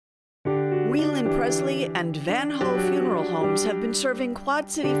Whelan Presley and Van Ho Funeral Homes have been serving Quad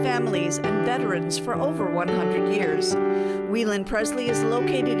City families and veterans for over 100 years. Whelan Presley is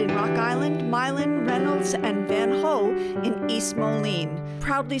located in Rock Island, Milan, Reynolds, and Van Ho in East Moline,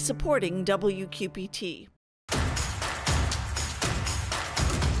 proudly supporting WQPT.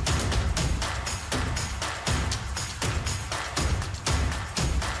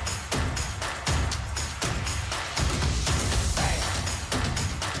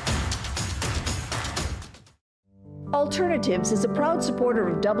 Alternatives is a proud supporter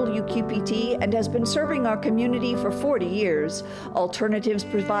of WQPT and has been serving our community for 40 years. Alternatives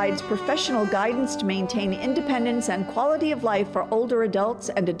provides professional guidance to maintain independence and quality of life for older adults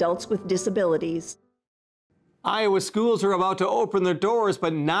and adults with disabilities. Iowa schools are about to open their doors,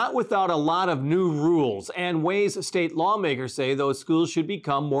 but not without a lot of new rules and ways state lawmakers say those schools should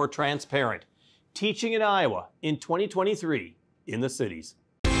become more transparent. Teaching in Iowa in 2023 in the cities.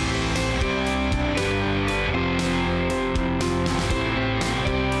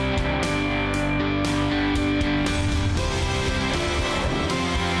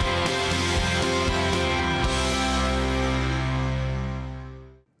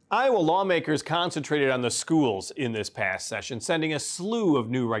 Iowa lawmakers concentrated on the schools in this past session, sending a slew of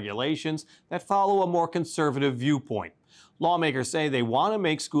new regulations that follow a more conservative viewpoint. Lawmakers say they want to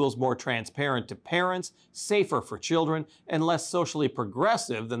make schools more transparent to parents, safer for children, and less socially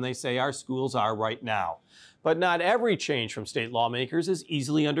progressive than they say our schools are right now. But not every change from state lawmakers is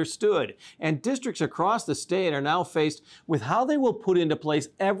easily understood, and districts across the state are now faced with how they will put into place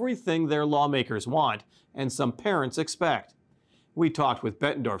everything their lawmakers want and some parents expect. We talked with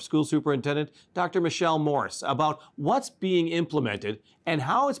Bettendorf School Superintendent Dr. Michelle Morse about what's being implemented and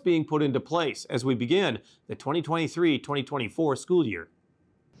how it's being put into place as we begin the 2023-2024 school year.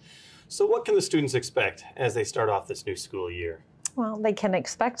 So what can the students expect as they start off this new school year? Well, they can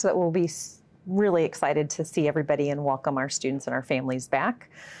expect that we'll be really excited to see everybody and welcome our students and our families back.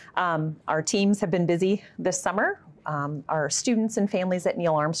 Our teams have been busy this summer. Our students and families at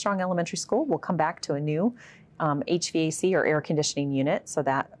Neil Armstrong Elementary School will come back to a new HVAC or air conditioning unit, so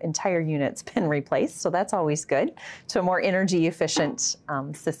that entire unit's been replaced, so that's always good, to a more energy efficient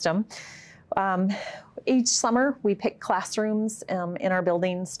system. Each summer we pick classrooms in our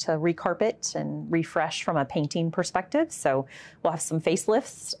buildings to recarpet and refresh from a painting perspective, so we'll have some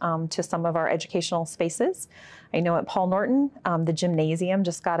facelifts to some of our educational spaces. I know at Paul Norton, the gymnasium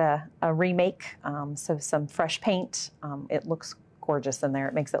just got a remake, so some fresh paint. It looks gorgeous in there.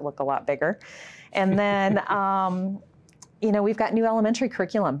 It makes it look a lot bigger. And then, you know, we've got new elementary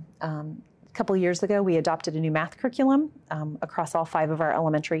curriculum. A couple of years ago, we adopted a new math curriculum across all 5 of our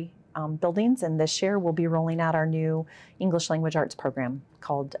elementary buildings. And this year, we'll be rolling out our new English Language Arts program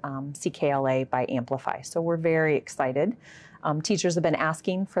called CKLA by Amplify. So we're very excited. Teachers have been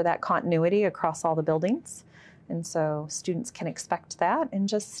asking for that continuity across all the buildings. And so students can expect that, and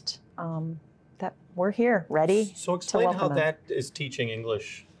just that we're here, ready. So explain how that is teaching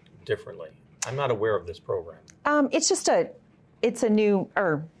English differently. I'm not aware of this program. It's just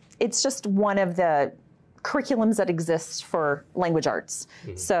one of the curriculums that exists for language arts.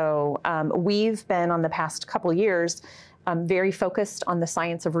 Mm-hmm. So we've been on the past couple years very focused on the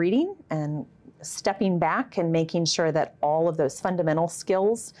science of reading and stepping back and making sure that all of those fundamental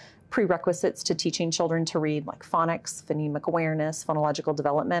skills, prerequisites to teaching children to read, like phonics, phonemic awareness, phonological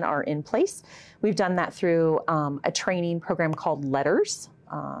development, are in place. We've done that through a training program called LETTERS,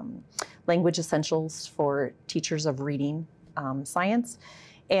 Language Essentials for Teachers of Reading Science.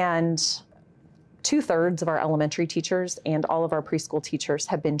 And 2/3 of our elementary teachers and all of our preschool teachers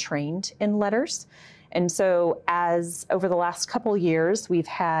have been trained in LETTERS. And so over the last couple years, we've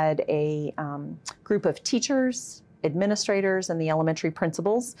had a group of teachers, administrators, and the elementary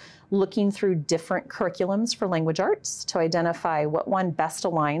principals looking through different curriculums for language arts to identify what one best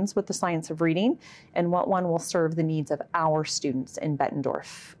aligns with the science of reading and what one will serve the needs of our students in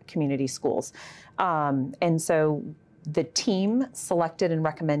Bettendorf community schools. And so the team selected and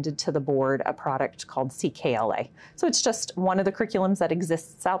recommended to the board a product called CKLA. So it's just one of the curriculums that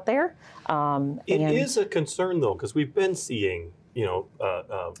exists out there. It is a concern, though, because we've been seeing,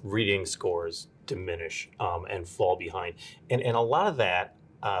 reading scores diminish and fall behind. And a lot of that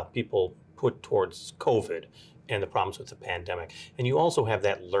people put towards COVID and the problems with the pandemic. And you also have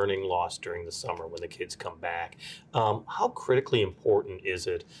that learning loss during the summer when the kids come back. How critically important is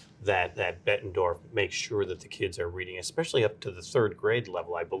it that Bettendorf makes sure that the kids are reading, especially up to the 3rd grade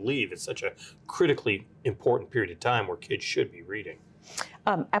level? I believe it's such a critically important period of time where kids should be reading.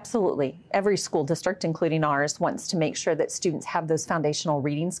 Absolutely. Every school district, including ours, wants to make sure that students have those foundational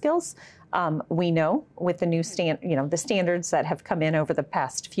reading skills. We know with the new the standards that have come in over the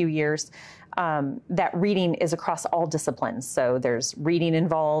past few years, that reading is across all disciplines. So there's reading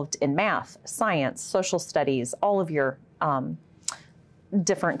involved in math, science, social studies, all of your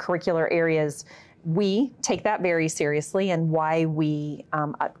different curricular areas. We take that very seriously, and why we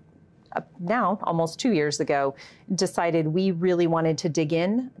now, almost 2 years ago, decided we really wanted to dig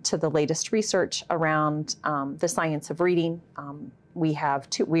in to the latest research around the science of reading. We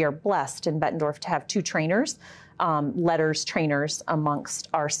are blessed in Bettendorf to have 2 trainers, letters trainers amongst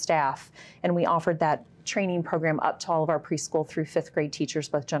our staff, and we offered that training program up to all of our preschool through 5th grade teachers,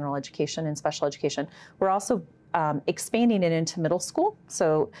 both general education and special education. We're also expanding it into middle school.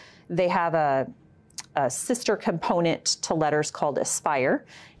 So they have a sister component to letters called Aspire.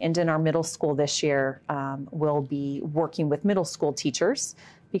 And in our middle school this year, we'll be working with middle school teachers,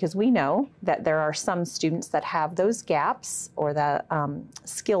 because we know that there are some students that have those gaps or the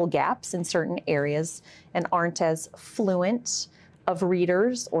skill gaps in certain areas and aren't as fluent of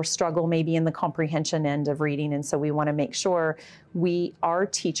readers or struggle maybe in the comprehension end of reading. And so we want to make sure our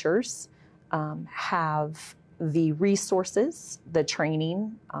teachers have the resources, the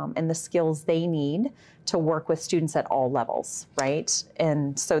training, and the skills they need to work with students at all levels, right?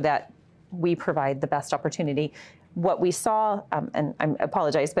 And so that we provide the best opportunity. What we saw, and I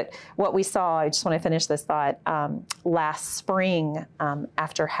apologize, but what we saw, I just want to finish this thought, last spring,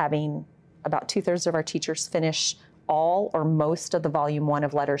 after having about 2/3 of our teachers finish all or most of the volume 1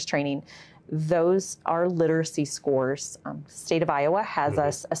 of letters training, those are literacy scores. State of Iowa has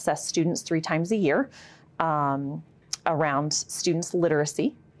us assess students 3 times a year around students'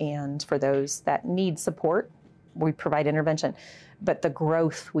 literacy. And for those that need support, we provide intervention. But the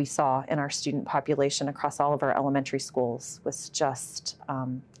growth we saw in our student population across all of our elementary schools was just,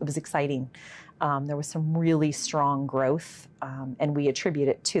 it was exciting. There was some really strong growth, and we attribute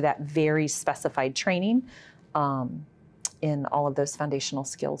it to that very specified training in all of those foundational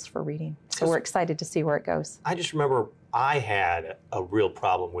skills for reading. So we're excited to see where it goes. I just remember I had a real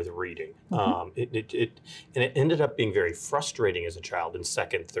problem with reading. It ended up being very frustrating as a child in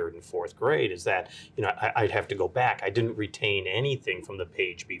 2nd, 3rd, and 4th grade, is that, I'd have to go back. I didn't retain anything from the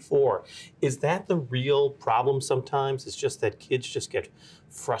page before. Is that the real problem sometimes? It's just that kids just get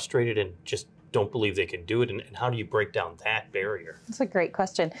frustrated and just don't believe they can do it. And how do you break down that barrier? That's a great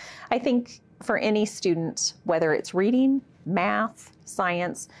question. I think for any student, whether it's reading, math,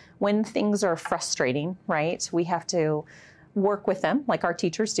 science, when things are frustrating, right, we have to work with them like our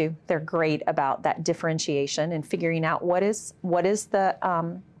teachers do. They're great about that differentiation and figuring out what is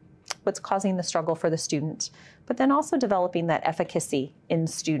the what's causing the struggle for the student, but then also developing that efficacy in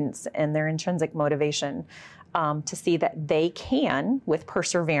students and their intrinsic motivation to see that they can, with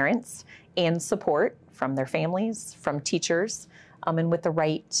perseverance and support from their families, from teachers, and with the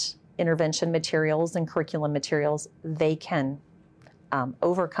right intervention materials and curriculum materials, they can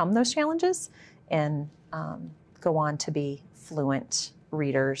overcome those challenges and go on to be fluent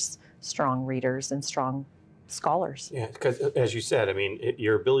readers, and strong scholars. Yeah, because as you said, I mean,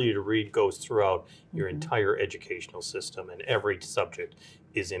 your ability to read goes throughout your entire educational system, and every subject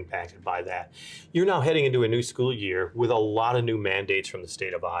is impacted by that. You're now heading into a new school year with a lot of new mandates from the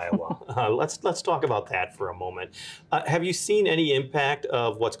state of Iowa. Let's talk about that for a moment. Have you seen any impact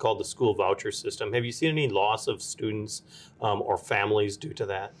of what's called the school voucher system? Have you seen any loss of students or families due to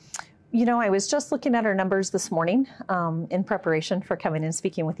that? I was just looking at our numbers this morning in preparation for coming and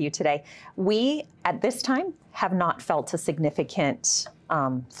speaking with you today. We, at this time, have not felt a significant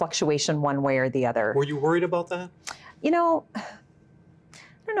fluctuation one way or the other. Were you worried about that?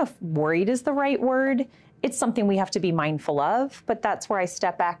 I don't know if worried is the right word. It's something we have to be mindful of, but that's where I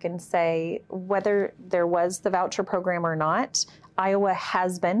step back and say, whether there was the voucher program or not, Iowa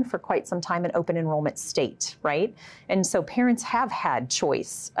has been for quite some time an open enrollment state, right? And so parents have had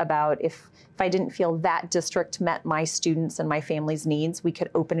choice about if I didn't feel that district met my students and my family's needs, we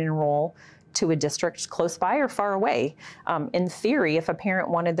could open enroll to a district close by or far away. In theory, if a parent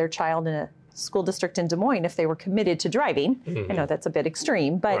wanted their child in a school district in Des Moines, if they were committed to driving, I know that's a bit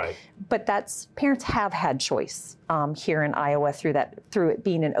extreme, but parents have had choice here in Iowa through it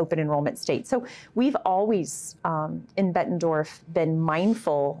being an open enrollment state. So we've always in Bettendorf been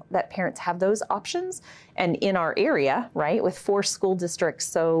mindful that parents have those options, and in our area, right, with 4 school districts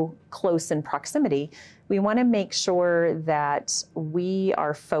so close in proximity, we want to make sure that we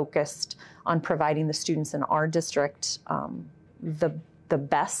are focused on providing the students in our district the the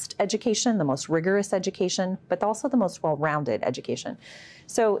best education, the most rigorous education, but also the most well-rounded education.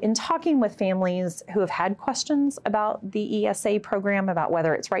 So in talking with families who have had questions about the ESA program, about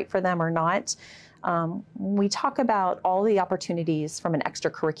whether it's right for them or not, we talk about all the opportunities from an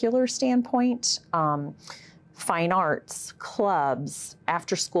extracurricular standpoint, fine arts, clubs,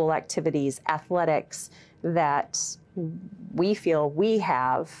 after-school activities, athletics that we feel we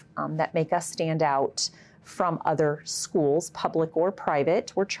have that make us stand out from other schools, public or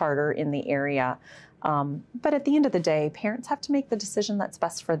private or charter in the area. But at the end of the day, parents have to make the decision that's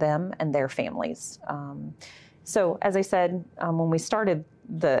best for them and their families. So as I said, when we started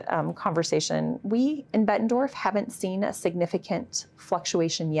the conversation, we in Bettendorf haven't seen a significant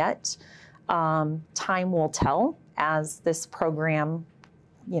fluctuation yet. Time will tell as this program,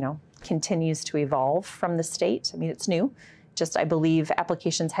 continues to evolve from the state. I mean, it's new. Just, I believe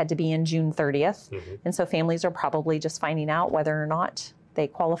applications had to be in June 30th. Mm-hmm. And so families are probably just finding out whether or not they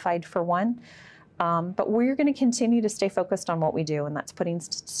qualified for one. But we're going to continue to stay focused on what we do, and that's putting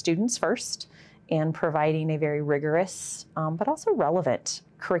students first and providing a very rigorous, but also relevant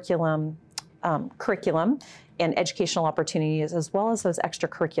curriculum and educational opportunities, as well as those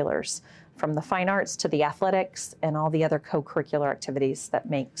extracurriculars, from the fine arts to the athletics and all the other co-curricular activities that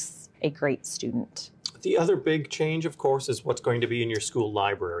makes a great student. The other big change, of course, is what's going to be in your school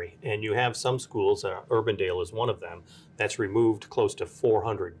library. And you have some schools, Urbandale is one of them, that's removed close to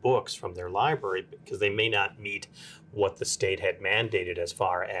 400 books from their library because they may not meet what the state had mandated as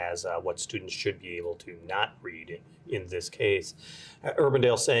far as what students should be able to not read in this case.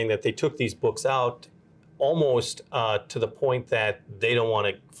 Urbandale saying that they took these books out almost to the point that they don't want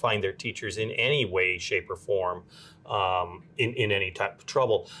to find their teachers in any way, shape, or form in any type of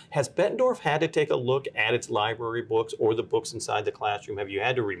trouble. Has Bettendorf had to take a look at its library books or the books inside the classroom? Have you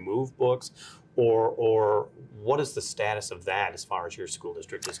had to remove books? Or what is the status of that as far as your school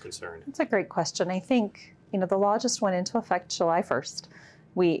district is concerned? That's a great question. I think, the law just went into effect July 1st.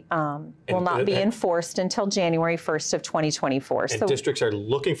 We will not be enforced until January 1st of 2024. And so districts are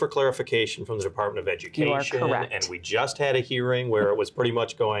looking for clarification from the Department of Education. You are correct. And we just had a hearing where it was pretty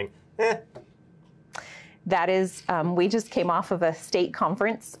much going, That is, we just came off of a state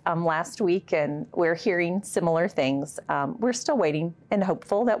conference last week, and we're hearing similar things. We're still waiting and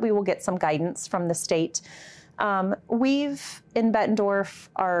hopeful that we will get some guidance from the state. We've, in Bettendorf,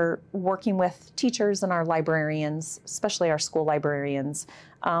 are working with teachers and our librarians, especially our school librarians,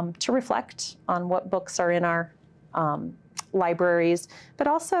 to reflect on what books are in our libraries, but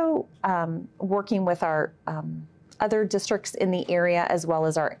also working with our other districts in the area, as well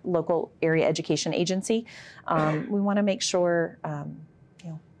as our local area education agency. We want to make sure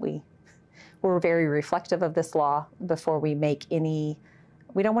we're very reflective of this law before we make any.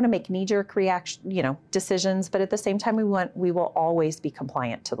 We don't want to make knee-jerk reaction, decisions, but at the same time, we will always be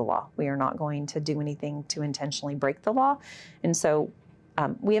compliant to the law. We are not going to do anything to intentionally break the law, and so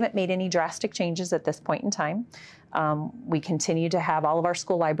we haven't made any drastic changes at this point in time. We continue to have all of our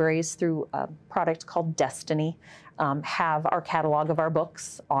school libraries through a product called Destiny, have our catalog of our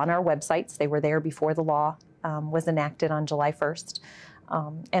books on our websites. They were there before the law was enacted on July 1st.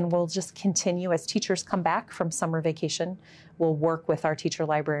 And we'll just continue as teachers come back from summer vacation. We'll work with our teacher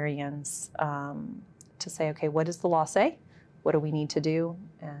librarians to say, okay, what does the law say? What do we need to do?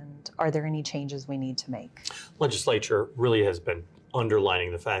 And are there any changes we need to make? Legislature really has been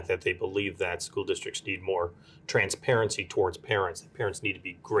underlining the fact that they believe that school districts need more transparency towards parents. That parents need to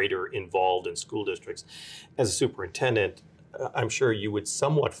be greater involved in school districts. As a superintendent, I'm sure you would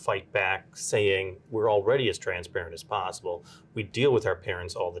somewhat fight back saying we're already as transparent as possible. We deal with our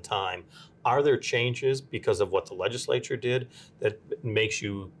parents all the time. Are there changes because of what the legislature did that makes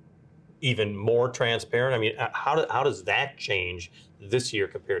you even more transparent? I mean, how does that change this year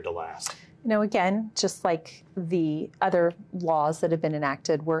compared to last? Again, just like the other laws that have been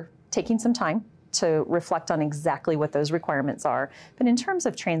enacted, we're taking some time to reflect on exactly what those requirements are. But in terms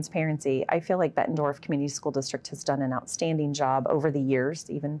of transparency, I feel like Bettendorf Community School District has done an outstanding job over the years,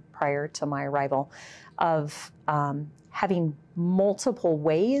 even prior to my arrival, of having multiple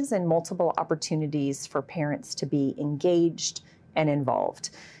ways and multiple opportunities for parents to be engaged and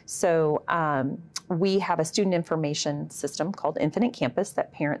involved. So we have a student information system called Infinite Campus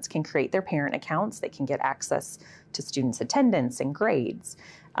that parents can create their parent accounts. They can get access to students' attendance and grades.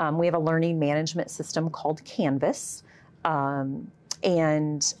 We have a learning management system called Canvas,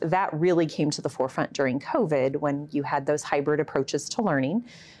 and that really came to the forefront during COVID when you had those hybrid approaches to learning.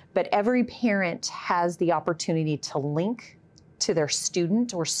 But every parent has the opportunity to link to their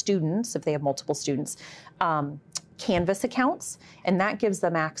student or students, if they have multiple students, Canvas accounts, and that gives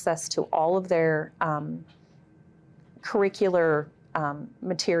them access to all of their curricular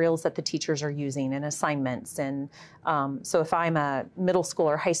materials that the teachers are using and assignments. And so if I'm a middle school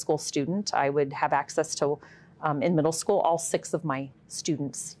or high school student, I would have access to, in middle school, all 6 of my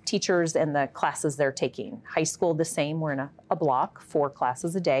students, teachers, and the classes they're taking. High school, the same. We're in a block, 4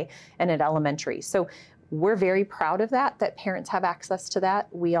 classes a day, and at elementary. So we're very proud of that parents have access to that.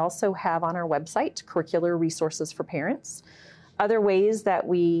 We also have on our website curricular resources for parents. Other ways that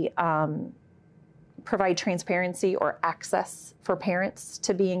we provide transparency or access for parents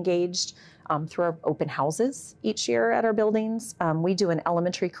to be engaged through our open houses each year at our buildings. We do an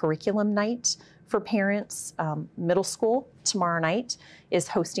elementary curriculum night for parents. Middle school tomorrow night is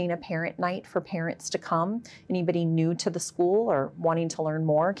hosting a parent night for parents to come. Anybody new to the school or wanting to learn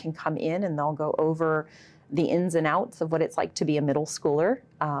more can come in, and they'll go over the ins and outs of what it's like to be a middle schooler,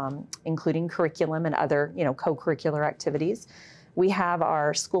 including curriculum and other, co-curricular activities. We have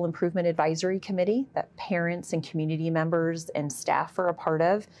our School Improvement Advisory Committee that parents and community members and staff are a part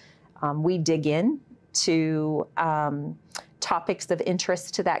of. We dig in to topics of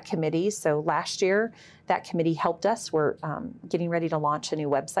interest to that committee. So last year, that committee helped us. We're getting ready to launch a new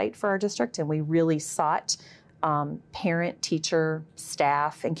website for our district, and we really sought parent, teacher,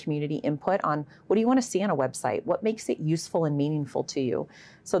 staff, and community input on what do you want to see on a website? What makes it useful and meaningful to you?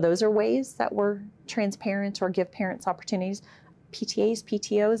 So those are ways that we're transparent or give parents opportunities. PTAs,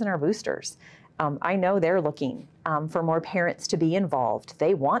 PTOs, and our boosters. I know they're looking for more parents to be involved.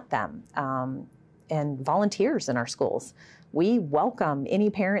 They want them, and volunteers in our schools. We welcome any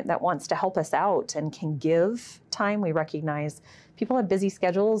parent that wants to help us out and can give time. We recognize people have busy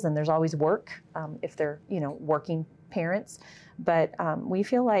schedules and there's always work if they're, working parents. But we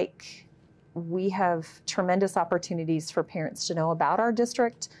feel like we have tremendous opportunities for parents to know about our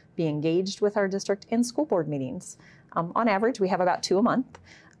district, be engaged with our district in school board meetings. On average, we have about 2 a month.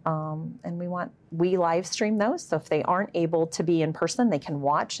 And we live stream those. So if they aren't able to be in person, they can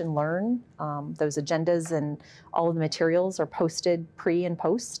watch and learn. Those agendas and all of the materials are posted pre and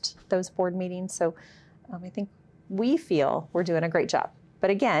post those board meetings. So I think we feel we're doing a great job. But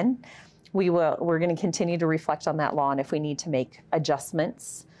again, we're going to continue to reflect on that law. And if we need to make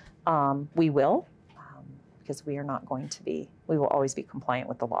adjustments, we will, because we will always be compliant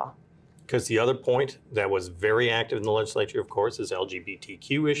with the law. Because the other point that was very active in the legislature, of course, is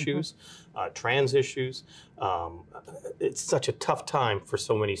LGBTQ issues, trans issues. It's such a tough time for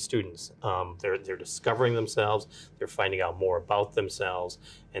so many students. They're discovering themselves, they're finding out more about themselves,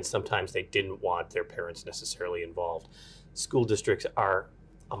 and sometimes they didn't want their parents necessarily involved. School districts are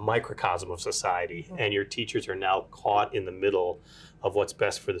a microcosm of society, and your teachers are now caught in the middle of what's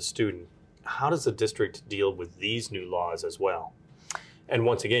best for the student. How does the district deal with these new laws as well? And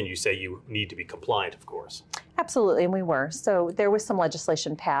once again, you say you need to be compliant, of course. Absolutely, and we were. So there was some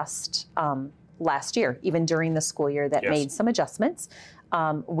legislation passed last year, even during the school year, that made some adjustments.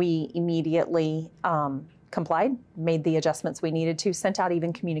 We immediately complied, made the adjustments we needed to, sent out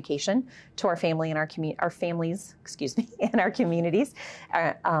even communication to our family and our families, and our communities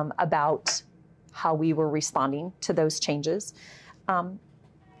about how we were responding to those changes.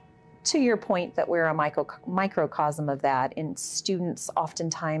 To your point that we're a microcosm of that, and students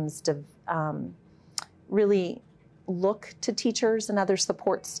oftentimes really look to teachers and other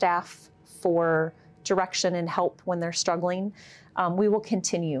support staff for direction and help when they're struggling. We will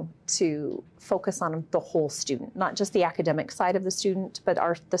continue to focus on the whole student, not just the academic side of the student, but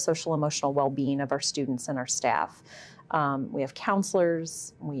the social emotional well-being of our students and our staff. We have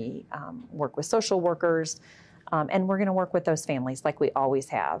counselors, we work with social workers, and we're going to work with those families like we always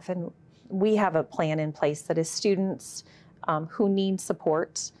have. And we have a plan in place that as students who need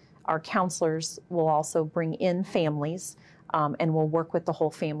support, our counselors will also bring in families and we'll work with the whole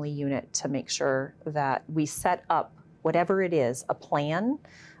family unit to make sure that we set up whatever it is, a plan,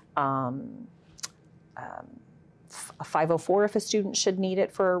 a 504 if a student should need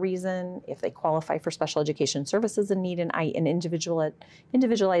it for a reason, if they qualify for special education services and need an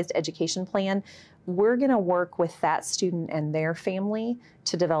individualized education plan. We're going to work with that student and their family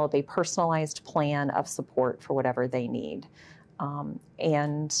to develop a personalized plan of support for whatever they need.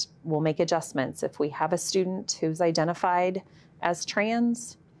 And we'll make adjustments. If we have a student who's identified as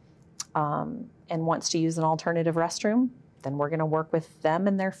trans and wants to use an alternative restroom, then we're going to work with them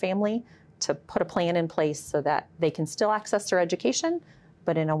and their family to put a plan in place so that they can still access their education,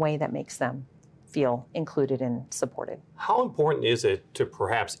 but in a way that makes them feel included and supported. How important is it to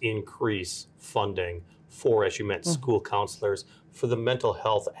perhaps increase funding for, as you mentioned, school counselors, for the mental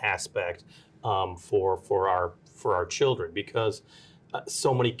health aspect for our children? Because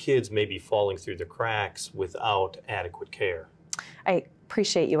so many kids may be falling through the cracks without adequate care. I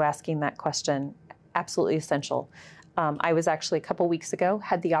appreciate you asking that question. Absolutely essential. I was actually a couple weeks ago,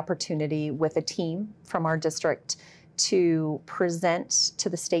 had the opportunity with a team from our district to present to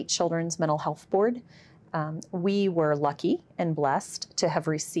the State Children's Mental Health Board. We were lucky and blessed to have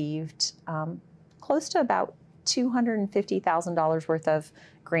received close to about $250,000 worth of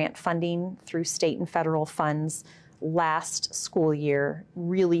grant funding through state and federal funds last school year,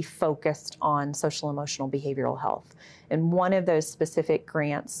 really focused on social emotional behavioral health. And one of those specific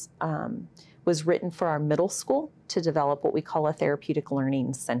grants was written for our middle school to develop what we call a therapeutic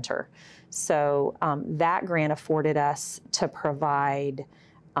learning center. So that grant afforded us to provide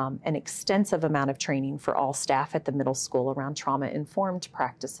an extensive amount of training for all staff at the middle school around trauma-informed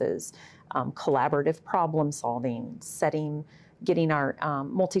practices, collaborative problem solving, getting our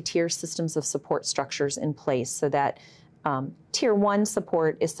multi-tier systems of support structures in place so that Tier 1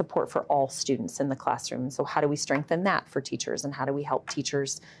 support is support for all students in the classroom. So how do we strengthen that for teachers, and how do we help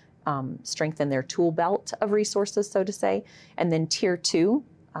teachers strengthen their tool belt of resources, so to say? And then Tier 2,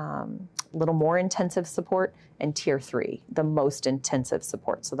 a little more intensive support, and Tier 3, the most intensive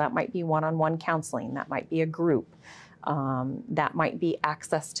support. So that might be one-on-one counseling, that might be a group, that might be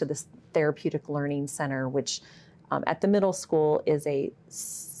access to this therapeutic learning center, which at the middle school is a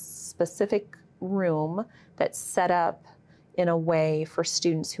specific room that's set up in a way for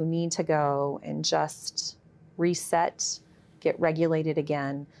students who need to go and just reset, get regulated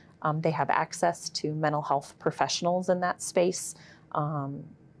again. They have access to mental health professionals in that space,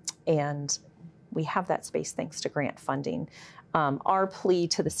 and we have that space thanks to grant funding. Our plea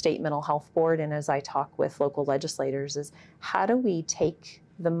to the State Mental Health Board, and as I talk with local legislators, is how do we take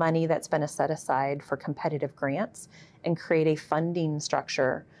the money that's been set aside for competitive grants and create a funding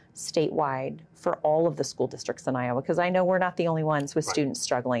structure statewide for all of the school districts in Iowa? Because I know we're not the only ones with students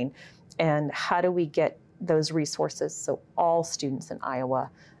struggling. And how do we get those resources so all students in Iowa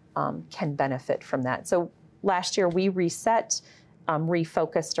can benefit from that? So last year we reset,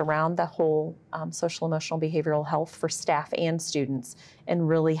 refocused around the whole social emotional behavioral health for staff and students, and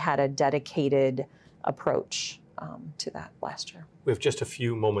really had a dedicated approach to that last year. We have just a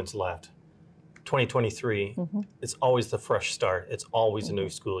few moments left. 2023, it's always the fresh start. It's always a new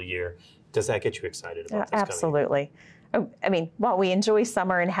school year. Does that get you excited about this? Absolutely. I mean, while we enjoy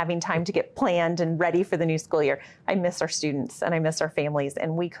summer and having time to get planned and ready for the new school year, I miss our students and I miss our families,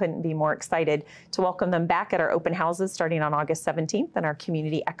 and we couldn't be more excited to welcome them back at our open houses starting on August 17th and our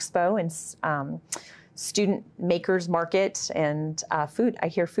community expo and student makers market and food. I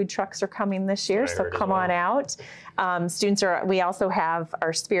hear food trucks are coming this year, so come on out. We also have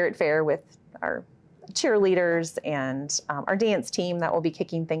our spirit fair with our cheerleaders and our dance team that will be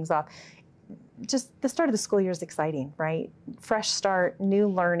kicking things off. Just the start of the school year is exciting, right? Fresh start, new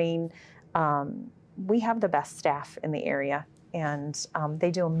learning. We have the best staff in the area, and they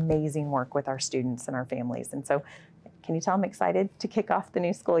do amazing work with our students and our families. And so, can you tell I'm excited to kick off the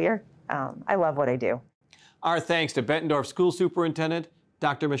new school year? I love what I do. Our thanks to Bettendorf School Superintendent,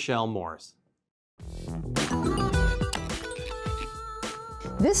 Dr. Michelle Morse.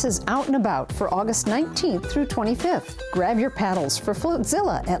 This is Out and About for August 19th through 25th. Grab your paddles for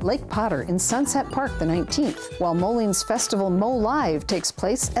Floatzilla at Lake Potter in Sunset Park the 19th, while Molene's Festival Mo Live takes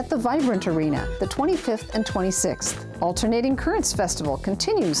place at the Vibrant Arena the 25th and 26th. Alternating Currents Festival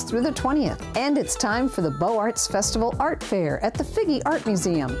continues through the 20th, and it's time for the Beaux Arts Festival Art Fair at the Figge Art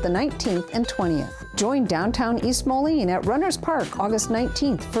Museum the 19th and 20th. Join downtown East Moline at Runners Park August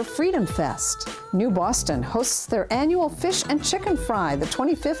 19th for Freedom Fest. New Boston hosts their annual Fish and Chicken Fry the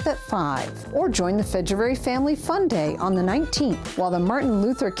 25th at 5. Or join the February Family Fun Day on the 19th, while the Martin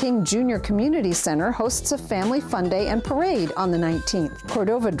Luther King Jr. Community Center hosts a Family Fun Day and Parade on the 19th.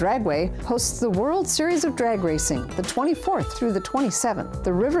 Cordova Dragway hosts the World Series of Drag Racing the 24th through the 27th.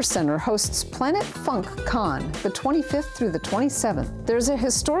 The River Center hosts Planet Funk Con the 25th through the 27th. There's a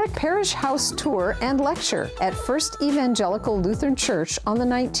historic parish house tour and lecture at First Evangelical Lutheran Church on the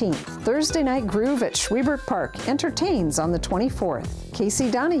 19th. Thursday Night Groove at Schwiebert Park entertains on the 24th.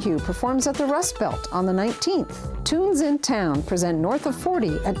 Casey Donahue performs at the Rust Belt on the 19th. Tunes in Town present North of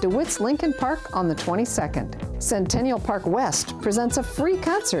 40 at DeWitt's Lincoln Park on the 22nd. Centennial Park West presents a free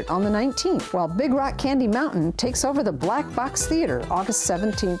concert on the 19th, while Big Rock Candy Mountain takes over the Black Box Theater August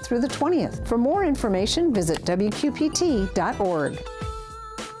 17th through the 20th. For more information, visit WQPT.org.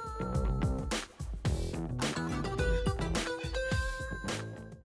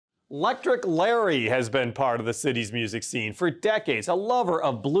 Electric Larry has been part of the city's music scene for decades. A lover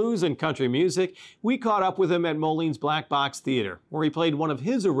of blues and country music, we caught up with him at Molene's Black Box Theater, where he played one of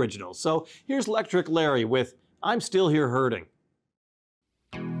his originals. So here's Electric Larry with I'm Still Here Hurting.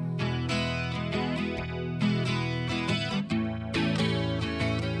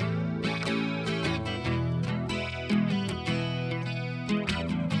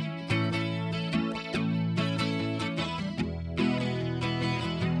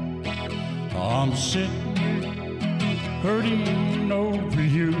 I'm sitting here hurting over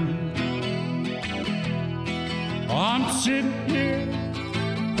you. I'm sitting here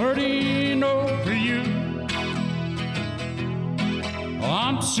hurting over you.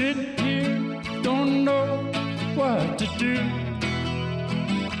 I'm sitting here, don't know what to do.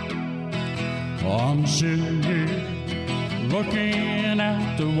 I'm sitting here looking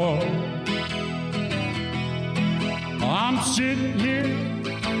at the wall. I'm sitting here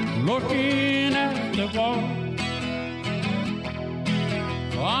looking at the wall.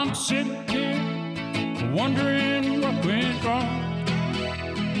 I'm sitting here wondering what went wrong.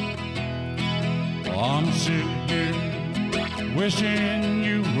 I'm sitting here wishing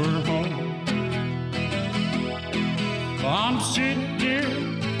you were home. I'm sitting here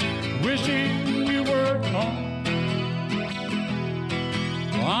wishing you were home.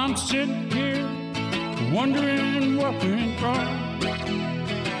 I'm sitting here wondering what went wrong.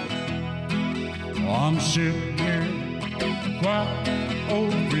 I'm sitting here crying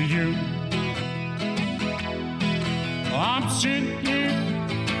over you. I'm sitting here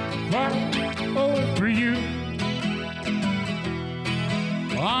crying over you.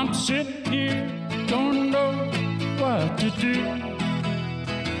 I'm sitting here, don't know what to do.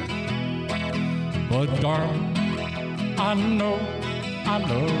 But darling, I know I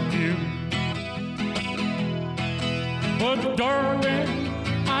love you. But darling,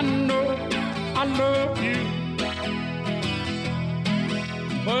 I know I love you.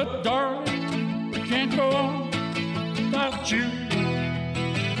 But darling, can't go on without you.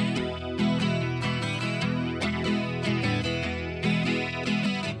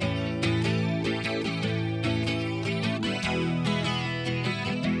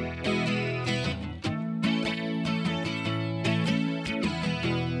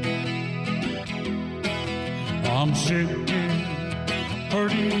 I'm sitting here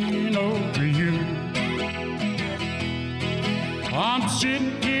hurting over you. I'm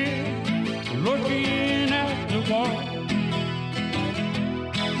sitting here looking at the wall.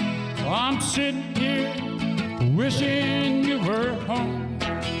 I'm sitting here wishing you were home.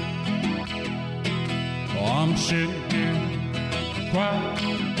 I'm sitting here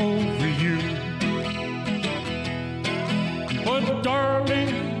crying over you. But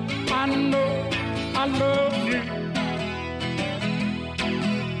darling, I know I love you.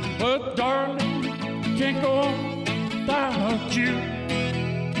 But darling, can't go on without you.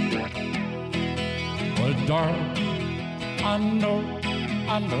 But darling, I know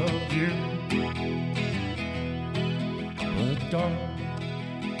I love you. But darling,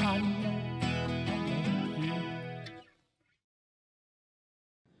 I know I love you.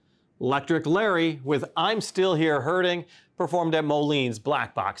 Electric Larry with I'm Still Here Hurting performed at Moline's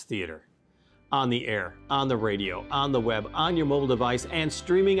Black Box Theater. On the air, on the radio, on the web, on your mobile device, and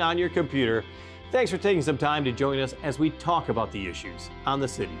streaming on your computer. Thanks for taking some time to join us as we talk about the issues on the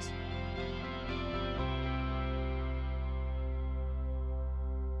cities.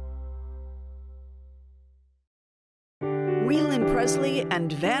 Whelan Presley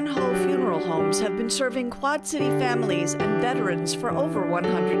and Van Ho Funeral Homes have been serving Quad City families and veterans for over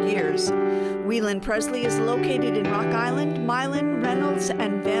 100 years. Whelan Presley is located in Rock Island, Milan, Reynolds,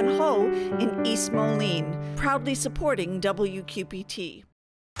 and Van Ho in East Moline, proudly supporting WQPT.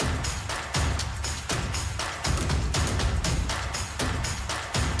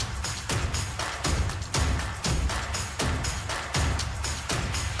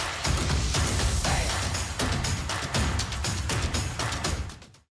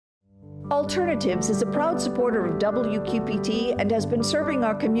 Alternatives is a proud supporter of WQPT and has been serving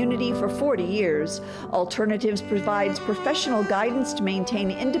our community for 40 years. Alternatives provides professional guidance to maintain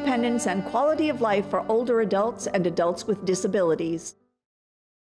independence and quality of life for older adults and adults with disabilities.